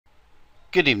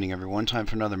Good evening, everyone. Time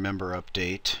for another member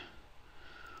update.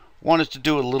 Wanted to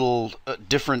do a little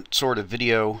different sort of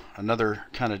video, another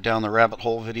kind of down the rabbit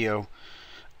hole video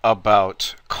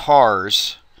about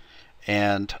cars.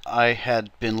 And I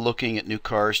had been looking at new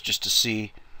cars just to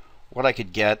see what I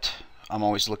could get. I'm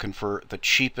always looking for the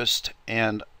cheapest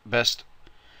and best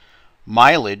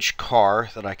mileage car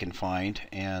that I can find.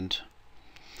 And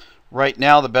right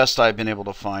now the best I've been able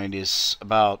to find is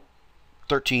about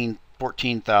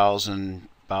 14,000,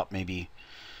 about maybe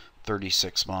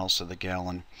 36 miles to the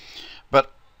gallon.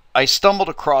 But I stumbled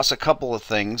across a couple of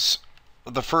things.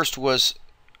 The first was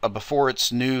a Before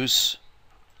It's News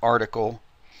article.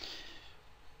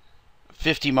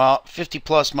 50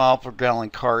 plus mile per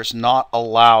gallon cars not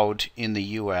allowed in the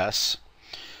US.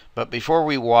 But before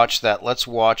we watch that, let's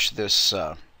watch this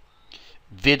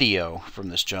video from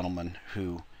this gentleman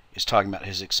who is talking about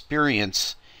his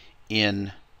experience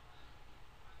in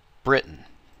Britain.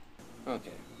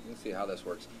 Okay, let's see how this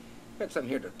works. I've got something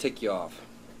here to tick you off.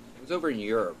 I was over in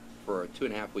Europe for a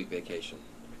 2.5-week vacation.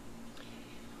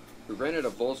 We rented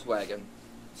a Volkswagen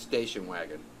station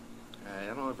wagon. I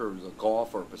don't know if it was a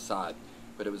Golf or a Passat,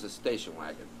 but it was a station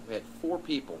wagon. We had 4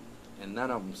 people, and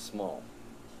none of them small.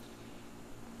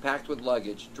 Packed with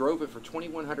luggage, drove it for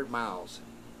 2,100 miles,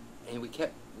 and we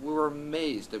were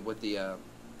amazed at what the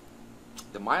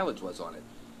mileage was on it.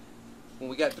 When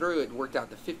we got through, it worked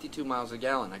out to 52 miles a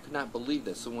gallon. I could not believe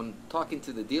this. So when talking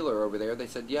to the dealer over there, they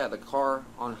said, yeah, the car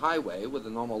on highway with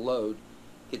a normal load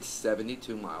gets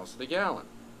 72 miles to the gallon.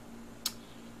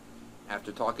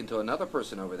 After talking to another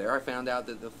person over there, I found out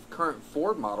that the current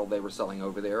Ford model they were selling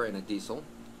over there in a diesel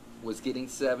was getting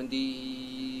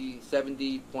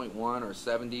 70.1 or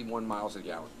 71 miles a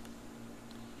gallon.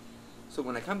 So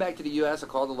when I come back to the U.S., I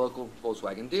called the local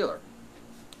Volkswagen dealer.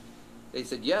 They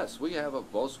said, yes, we have a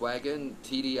Volkswagen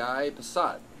TDI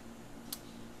Passat.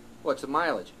 What's the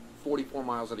mileage? 44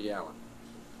 miles to the gallon.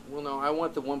 Well, no, I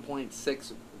want the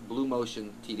 1.6 Blue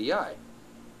Motion TDI.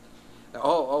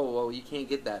 Oh, you can't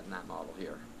get that in that model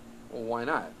here. Well, why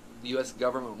not? The U.S.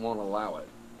 government won't allow it.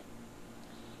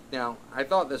 Now, I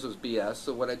thought this was BS,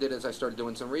 so what I did is I started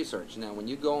doing some research. Now, when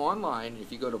you go online,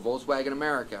 if you go to Volkswagen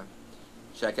America,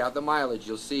 check out the mileage,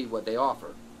 you'll see what they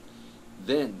offer.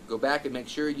 Then go back and make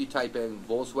sure you type in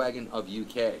Volkswagen of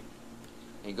UK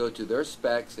and go to their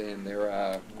specs and their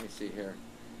let me see here,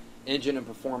 engine and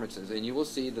performances, and you will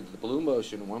see that the Blue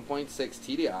Motion 1.6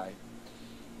 TDI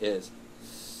is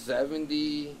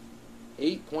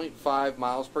 78.5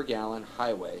 miles per gallon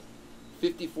highway,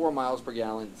 54 miles per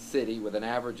gallon city, with an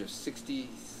average of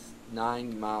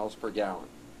 69 miles per gallon.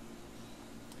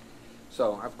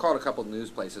 So I've called a couple of news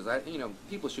places.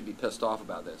 People should be pissed off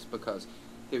about this because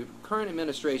the current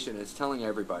administration is telling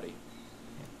everybody,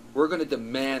 we're going to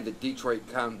demand that Detroit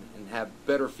come and have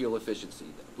better fuel efficiency.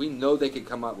 We know they can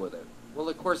come up with it. Well,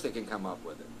 of course they can come up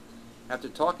with it. After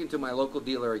talking to my local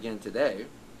dealer again today,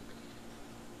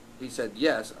 he said,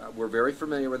 yes, we're very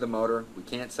familiar with the motor. We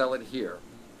can't sell it here.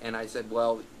 And I said,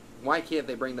 well, why can't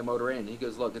they bring the motor in? He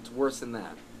goes, look, it's worse than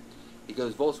that. He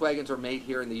goes, Volkswagens are made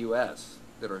here in the U.S.,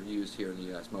 that are used here in the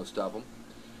U.S., most of them.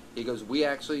 He goes, we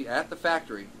actually, at the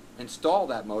factory, install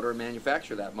that motor and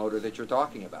manufacture that motor that you're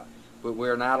talking about. But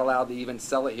we're not allowed to even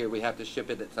sell it here. We have to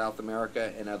ship it to South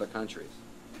America and other countries.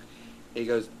 He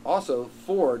goes, also,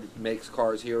 Ford makes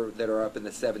cars here that are up in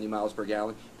the 70 miles per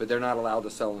gallon, but they're not allowed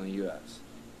to sell in the U.S.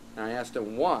 And I asked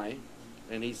him why,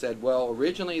 and he said, well,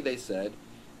 originally they said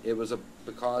it was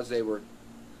because they were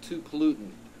too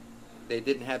pollutant. They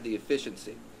didn't have the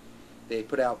efficiency. They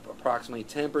put out approximately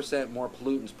 10% more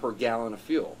pollutants per gallon of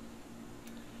fuel.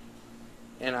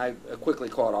 And I quickly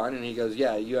caught on, and he goes,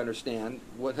 yeah, you understand.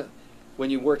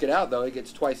 When you work it out, though, it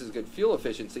gets twice as good fuel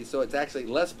efficiency, so it's actually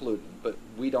less pollutant. But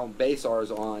we don't base ours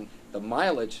on the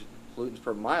mileage, pollutants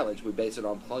per mileage. We base it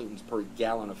on pollutants per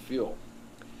gallon of fuel.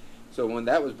 So when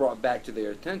that was brought back to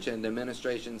their attention, the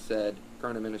administration said,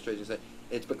 current administration said,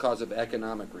 it's because of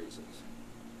economic reasons.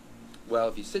 Well,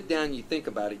 if you sit down and you think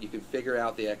about it, you can figure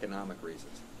out the economic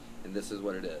reasons. And this is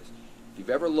what it is. If you've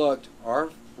ever looked,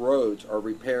 our roads are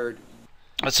repaired.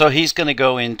 So he's going to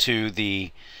go into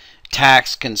the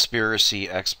tax conspiracy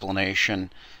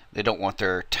explanation. They don't want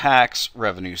their tax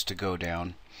revenues to go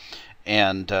down.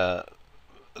 And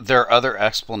there are other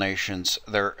explanations.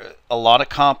 There are a lot of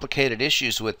complicated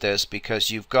issues with this because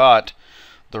you've got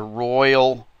the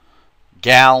Royal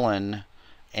gallon,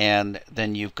 and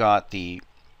then you've got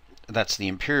that's the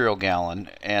Imperial gallon,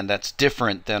 and that's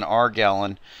different than our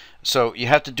gallon. So you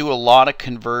have to do a lot of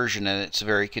conversion, and it's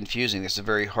very confusing. It's a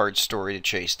very hard story to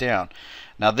chase down.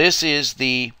 Now, this is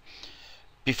the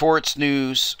Before It's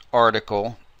News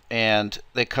article, and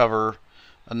they cover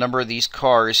a number of these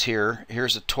cars here.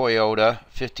 Here's a Toyota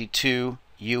 52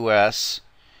 US.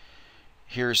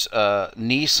 Here's a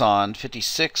Nissan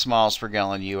 56 miles per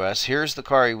gallon US. Here's the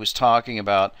car he was talking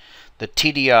about, the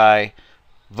TDI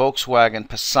Volkswagen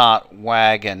Passat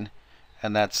wagon,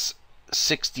 and that's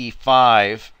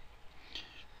 65.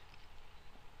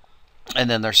 And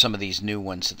then there's some of these new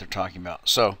ones that they're talking about.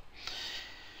 So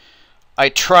I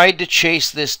tried to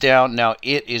chase this down. Now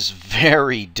it is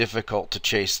very difficult to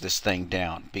chase this thing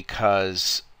down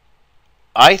because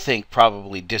I think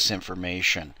probably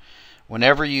disinformation.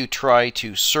 Whenever you try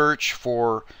to search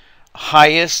for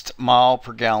highest mile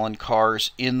per gallon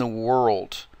cars in the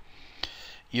world,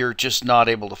 you're just not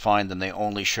able to find them. They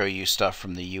only show you stuff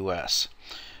from the US.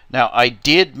 Now I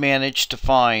did manage to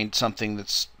find something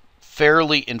that's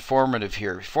fairly informative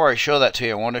here. Before I show that to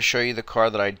you, I want to show you the car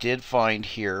that I did find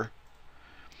here.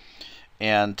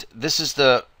 And this is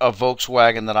a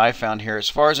Volkswagen that I found here. As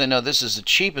far as I know, this is the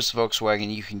cheapest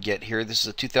Volkswagen you can get here. This is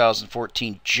a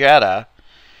 2014 Jetta,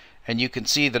 and you can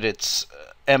see that it's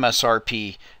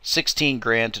MSRP 16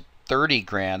 grand to 30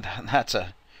 grand. That's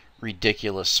a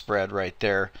ridiculous spread right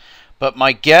there. But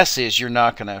my guess is you're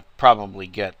not going to probably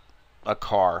get a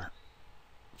car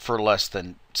for less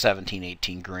than 17,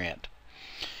 18 grand.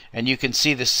 And you can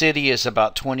see the city is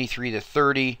about 23 to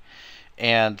 30.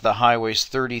 And the highway's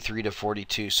 33 to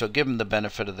 42. So give them the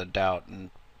benefit of the doubt and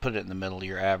put it in the middle.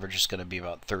 Your average is going to be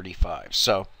about 35.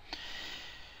 So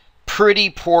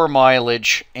pretty poor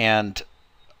mileage and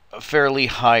a fairly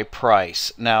high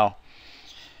price. Now,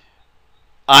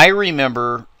 I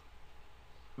remember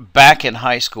back in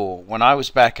high school, when I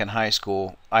was back in high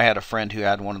school, I had a friend who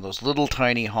had one of those little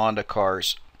tiny Honda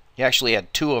cars. He actually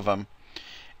had two of them,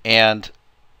 and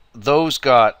those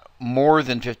got more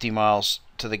than 50 miles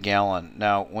to the gallon.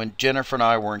 Now, when Jennifer and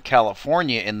I were in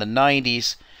California in the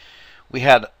 90s, we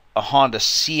had a Honda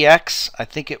CX, I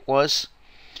think it was,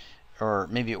 or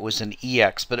maybe it was an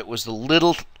EX, but it was the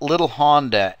little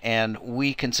Honda, and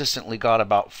we consistently got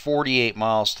about 48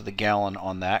 miles to the gallon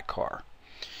on that car.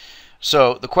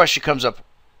 So the question comes up,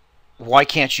 why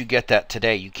can't you get that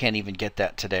today? You can't even get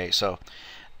that today. So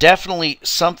definitely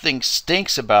something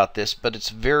stinks about this, but it's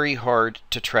very hard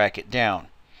to track it down.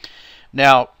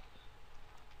 Now,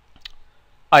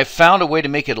 I found a way to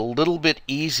make it a little bit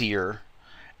easier,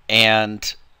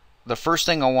 and the first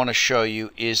thing I want to show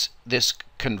you is this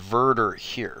converter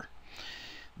here.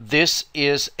 This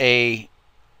is a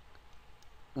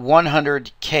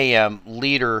 100 km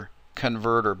liter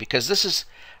converter, because this is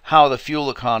how the fuel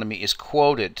economy is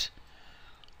quoted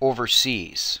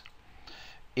overseas.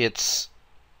 It's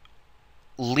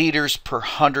liters per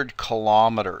 100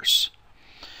 kilometers.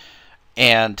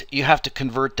 And you have to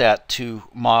convert that to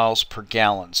miles per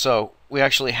gallon. So we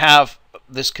actually have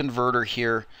this converter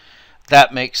here.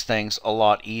 That makes things a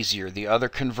lot easier. The other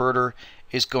converter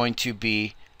is going to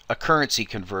be a currency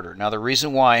converter. Now the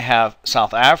reason why I have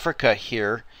South Africa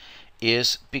here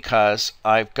is because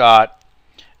I've got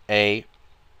a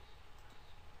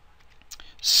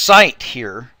site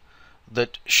here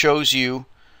that shows you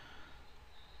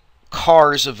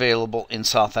cars available in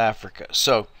South Africa.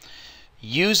 So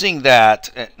using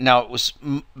that, now it was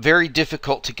very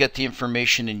difficult to get the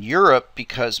information in Europe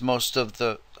because most of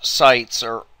the sites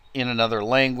are in another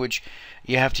language.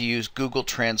 You have to use Google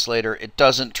Translator. It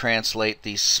doesn't translate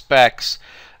these specs.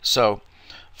 So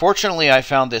fortunately I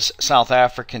found this South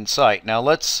African site. Now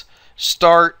let's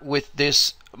start with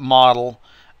this model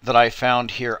that I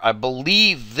found here. I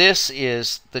believe this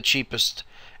is the cheapest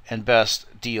and best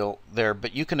deal there,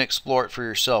 but you can explore it for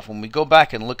yourself. When we go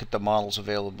back and look at the models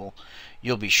available,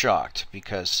 you'll be shocked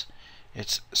because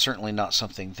it's certainly not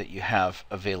something that you have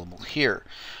available here.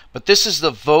 But this is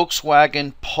the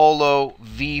Volkswagen Polo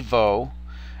Vivo,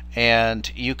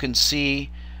 and you can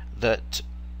see that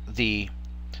the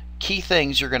key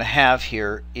things you're going to have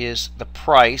here is the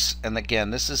price, and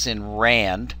again this is in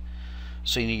Rand,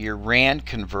 so you need your Rand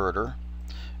converter,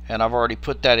 and I've already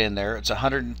put that in there. It's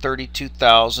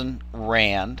 132,000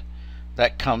 Rand.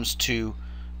 That comes to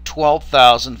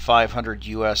 12,500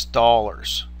 US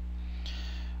dollars.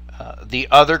 The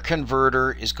other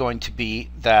converter is going to be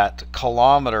that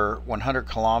kilometer, 100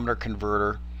 kilometer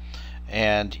converter,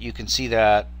 and you can see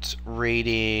that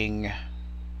rating.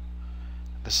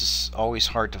 This is always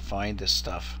hard to find this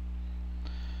stuff.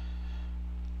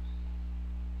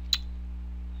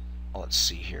 Let's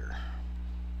see here.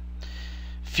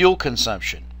 Fuel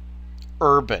consumption,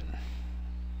 urban.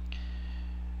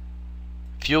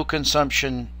 Fuel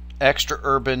consumption, extra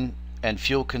urban, and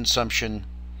fuel consumption,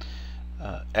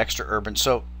 extra urban.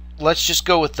 So let's just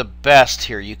go with the best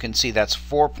here. You can see that's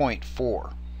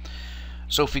 4.4.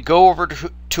 So if we go over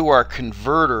to our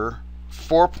converter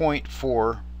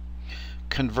 4.4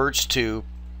 converts to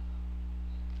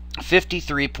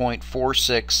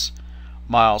 53.46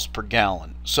 miles per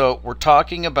gallon. So we're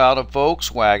talking about a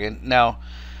Volkswagen. Now,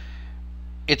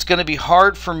 it's going to be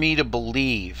hard for me to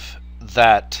believe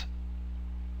that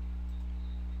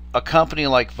a company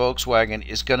like Volkswagen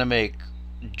is going to make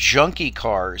junky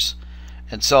cars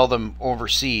and sell them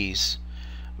overseas,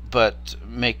 but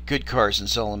make good cars and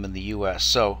sell them in the US.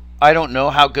 So I don't know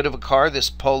how good of a car this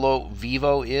Polo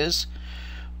Vivo is,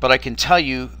 but I can tell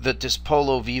you that this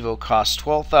Polo Vivo costs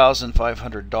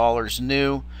 $12,500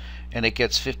 new, and it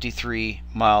gets 53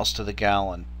 miles to the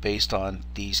gallon based on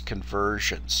these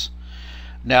conversions.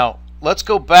 Now let's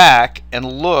go back and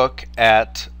look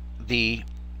at the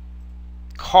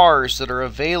cars that are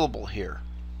available here.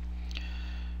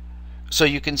 So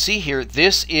you can see here,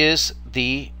 this is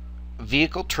the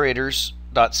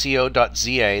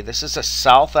vehicletraders.co.za. This is a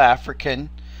South African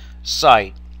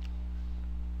site.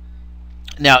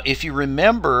 Now, if you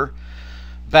remember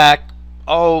back,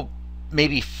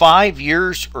 maybe 5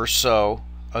 years or so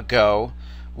ago,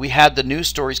 we had the news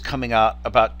stories coming out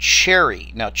about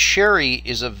Chery. Now, Chery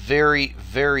is a very,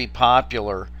 very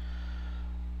popular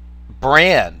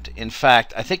brand. In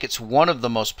fact, I think it's one of the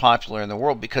most popular in the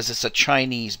world because it's a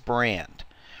Chinese brand.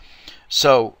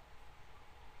 So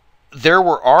there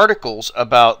were articles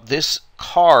about this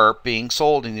car being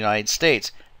sold in the United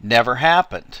States. Never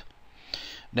happened.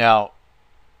 Now,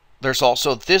 there's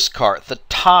also this car, the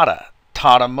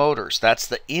Tata Motors. That's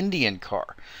the Indian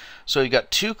car. So you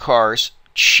got two cars,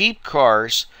 cheap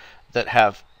cars that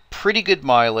have pretty good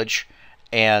mileage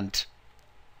and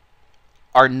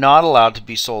are not allowed to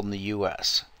be sold in the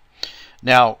US.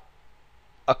 Now,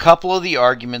 a couple of the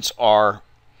arguments are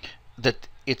that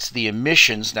it's the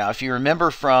emissions. Now, if you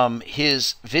remember from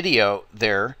his video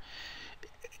there,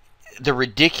 the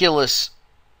ridiculous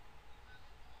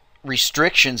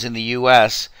restrictions in the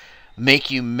US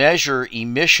make you measure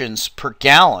emissions per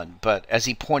gallon. But as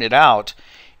he pointed out,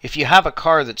 if you have a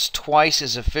car that's twice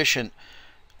as efficient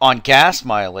on gas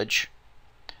mileage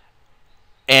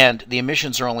and the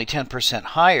emissions are only 10%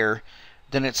 higher,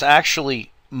 then it's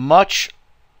actually much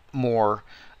more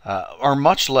or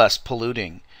much less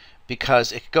polluting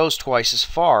because it goes twice as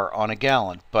far on a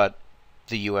gallon. But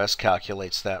the US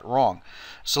calculates that wrong.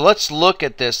 So let's look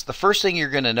at this. The first thing you're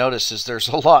going to notice is there's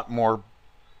a lot more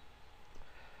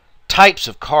types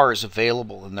of cars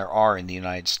available than there are in the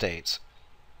United States.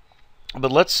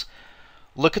 But let's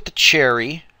look at the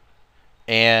Chery,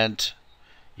 and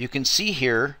you can see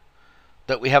here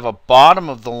that we have a bottom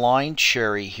of the line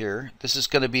Chery here. This is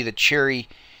going to be the Chery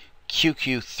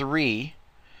QQ3,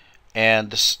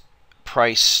 and this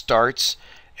price starts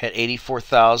at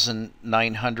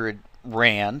 84,900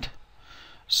 Rand.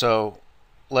 So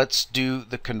let's do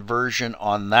the conversion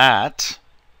on that.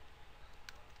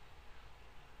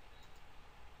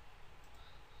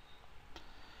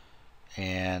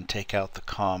 And take out the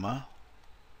comma.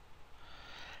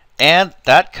 And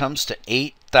that comes to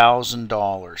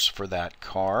 $8,000 for that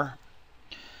car.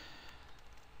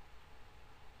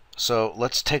 So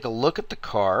let's take a look at the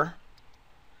car.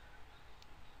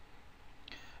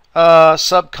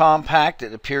 Subcompact.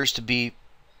 It appears to be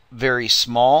very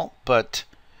small, but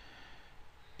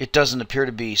it doesn't appear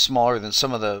to be smaller than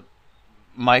some of the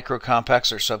micro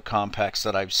compacts or subcompacts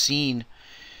that I've seen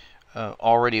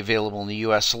already available in the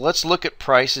US. So let's look at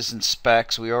prices and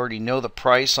specs. We already know the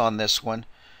price on this one.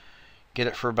 Get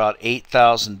it for about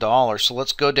 $8,000. So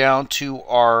let's go down to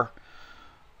our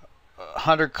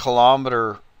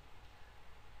 100-kilometer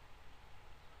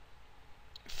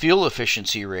fuel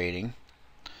efficiency rating.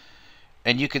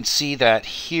 And you can see that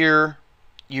here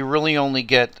you really only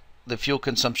get the fuel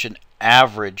consumption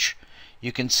average.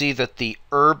 You can see that the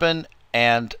urban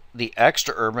and the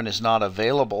extra urban is not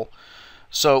available.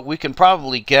 So we can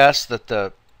probably guess that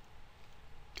the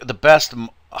best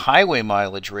highway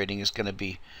mileage rating is going to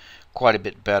be quite a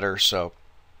bit better. So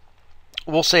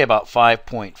we'll say about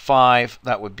 5.5.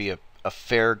 That would be a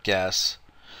fair guess.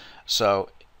 So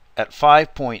at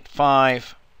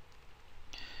 5.5,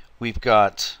 we've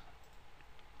got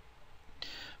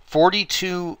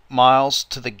 42 miles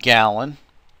to the gallon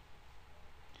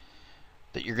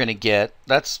that you're going to get.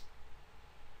 That's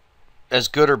as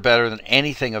good or better than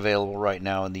anything available right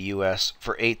now in the US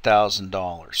for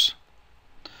 $8,000.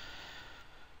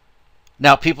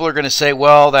 Now people are going to say,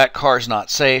 well, that car's not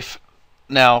safe.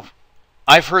 Now,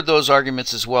 I've heard those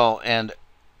arguments as well, and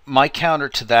my counter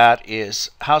to that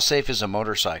is, how safe is a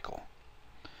motorcycle?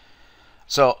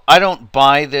 So I don't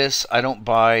buy this. I don't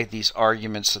buy these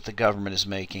arguments that the government is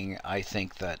making. I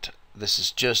think that this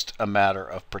is just a matter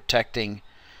of protecting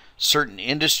certain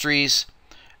industries,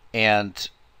 and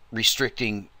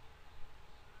restricting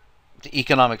the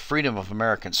economic freedom of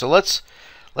Americans. So let's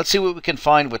see what we can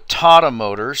find with Tata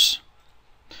Motors.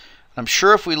 I'm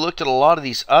sure if we looked at a lot of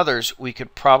these others, we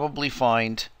could probably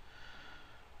find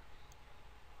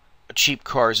cheap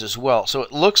cars as well. So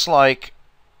it looks like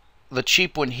the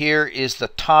cheap one here is the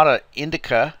Tata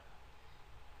Indica.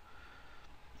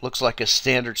 Looks like a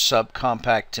standard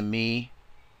subcompact to me.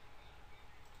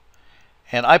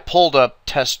 And I pulled up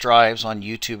test drives on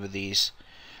YouTube of these.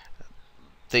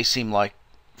 They seem like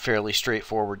fairly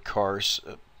straightforward cars.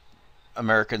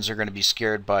 Americans are going to be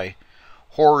scared by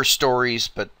horror stories,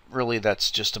 but really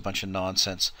that's just a bunch of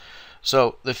nonsense.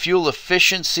 So the fuel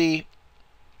efficiency,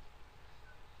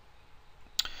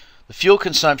 the fuel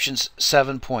consumption's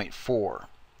 7.4.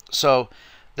 So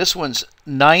this one's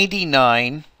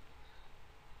 99.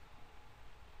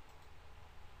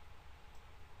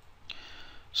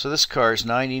 So this car is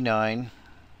 99.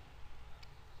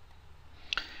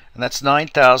 And that's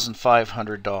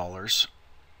 $9,500.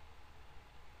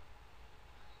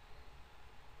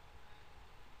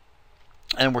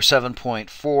 And we're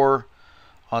 7.4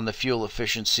 on the fuel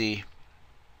efficiency.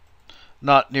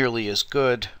 Not nearly as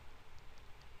good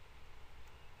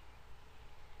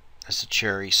as the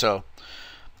Chery. So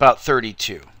about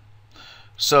 32.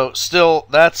 So still,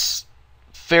 that's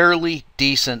fairly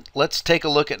decent. Let's take a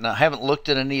look at, now I haven't looked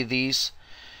at any of these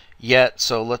yet,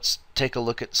 so let's take a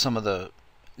look at some of the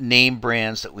name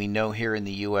brands that we know here in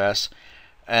the US,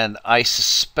 and I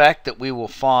suspect that we will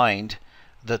find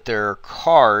that there are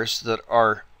cars that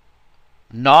are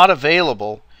not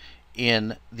available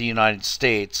in the United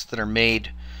States that are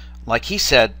made, like he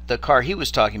said, the car he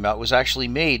was talking about was actually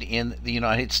made in the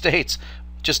United States,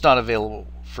 just not available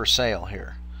for sale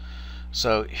here.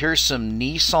 So here's some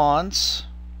Nissans.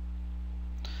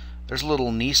 There's a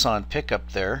little Nissan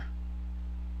pickup there.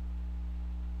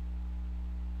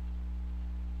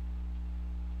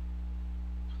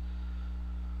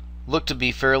 Look to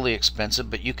be fairly expensive,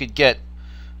 but you could get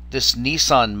this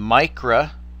Nissan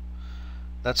Micra.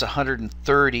 That's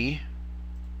 130.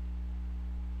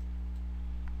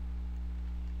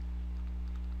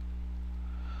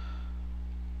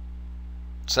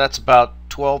 So that's about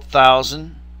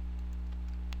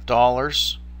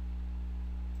 $12,000.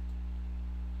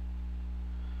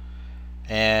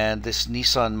 And this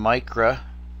Nissan Micra,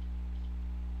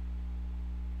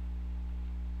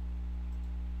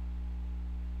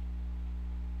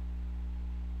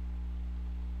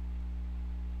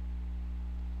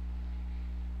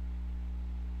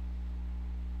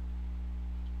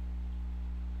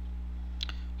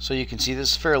 so you can see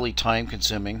this is fairly time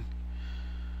consuming.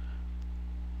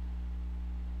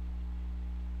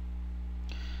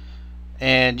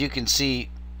 And you can see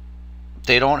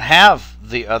they don't have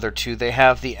the other two. They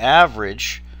have the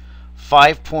average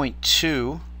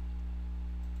 5.2.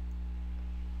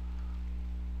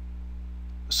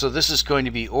 So this is going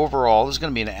to be overall, this is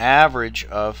going to be an average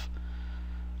of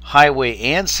highway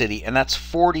and city, and that's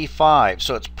 45.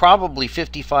 So it's probably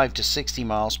 55 to 60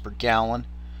 miles per gallon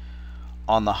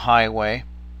on the highway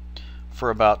for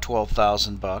about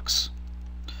 12,000 bucks.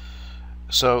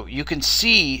 So you can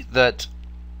see that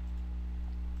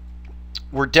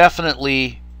we're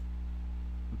definitely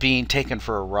being taken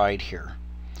for a ride here.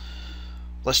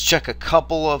 Let's check a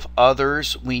couple of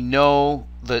others. We know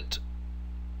that,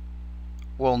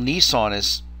 well, Nissan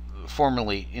is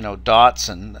formerly,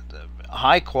 Datsun,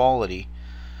 high quality.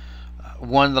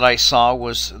 One that I saw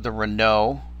was the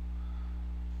Renault,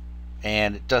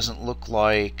 and it doesn't look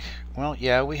like, well,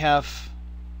 yeah, we have,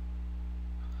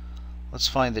 let's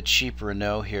find the cheap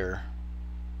Renault here.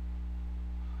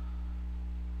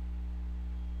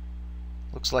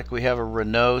 Looks like we have a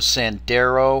Renault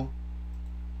Sandero,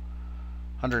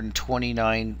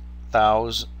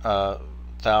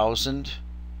 129,000.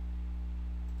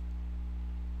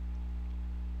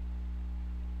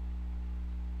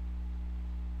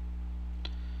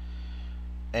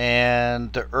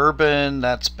 And the Urban,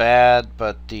 that's bad,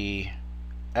 but the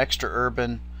Extra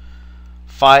Urban,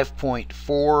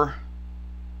 5.4.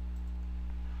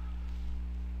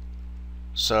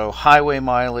 So highway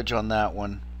mileage on that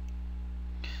one,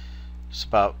 it's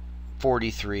about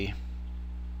 43.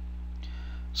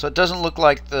 So it doesn't look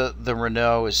like the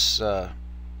Renault is going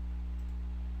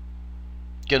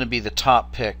to be the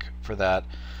top pick for that.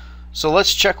 So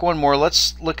let's check one more.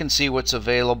 Let's look and see what's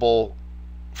available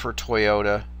for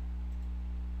Toyota.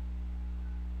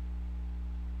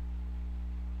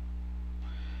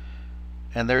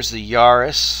 And there's the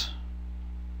Yaris.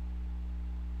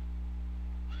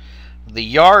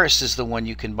 The Yaris is the one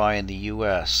you can buy in the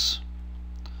US.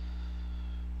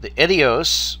 The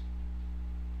Etios,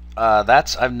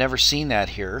 I've never seen that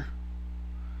here.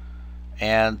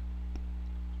 And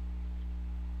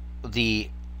the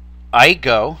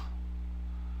Aygo,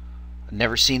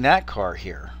 never seen that car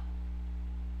here.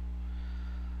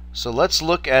 So let's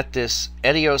look at this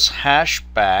Etios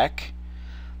hatchback.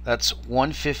 That's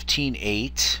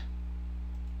 115.8.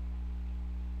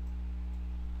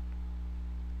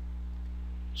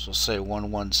 So say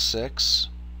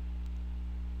 116.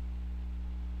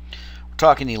 We're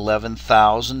talking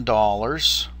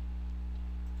 $11,000.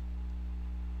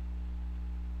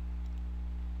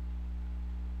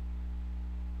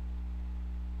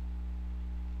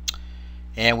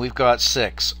 And we've got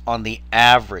 6 on the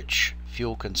average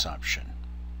fuel consumption.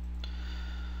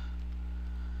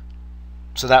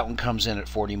 So that one comes in at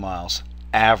 40 miles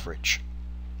average.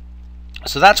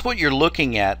 So that's what you're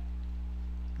looking at.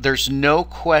 There's no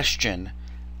question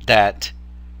that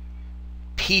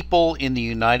people in the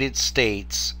United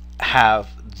States have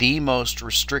the most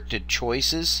restricted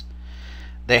choices.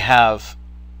 They have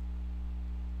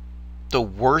the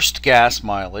worst gas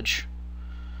mileage.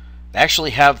 They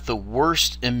actually have the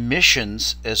worst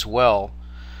emissions as well.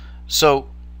 So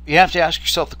you have to ask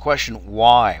yourself the question,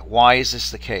 why? Why is this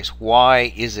the case?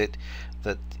 Why is it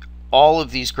that all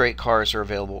of these great cars are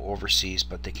available overseas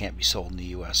but they can't be sold in the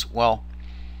US? Well,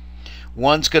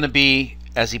 one's going to be,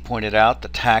 as he pointed out, the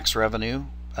tax revenue.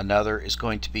 Another is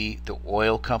going to be the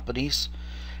oil companies.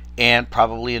 And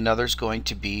probably another is going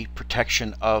to be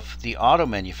protection of the auto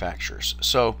manufacturers.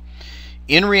 So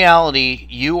in reality,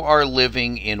 you are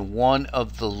living in one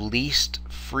of the least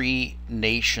free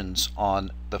nations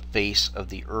on the face of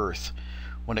the earth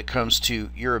when it comes to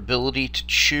your ability to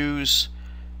choose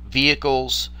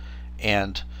vehicles.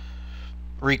 And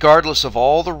regardless of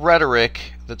all the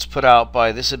rhetoric that's put out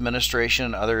by this administration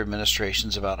and other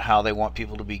administrations about how they want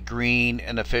people to be green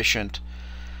and efficient,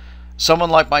 someone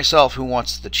like myself who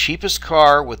wants the cheapest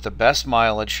car with the best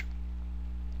mileage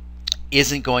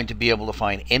isn't going to be able to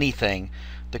find anything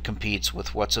that competes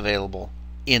with what's available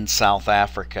in South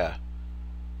Africa.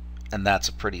 And that's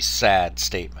a pretty sad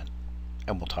statement.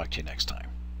 And we'll talk to you next time.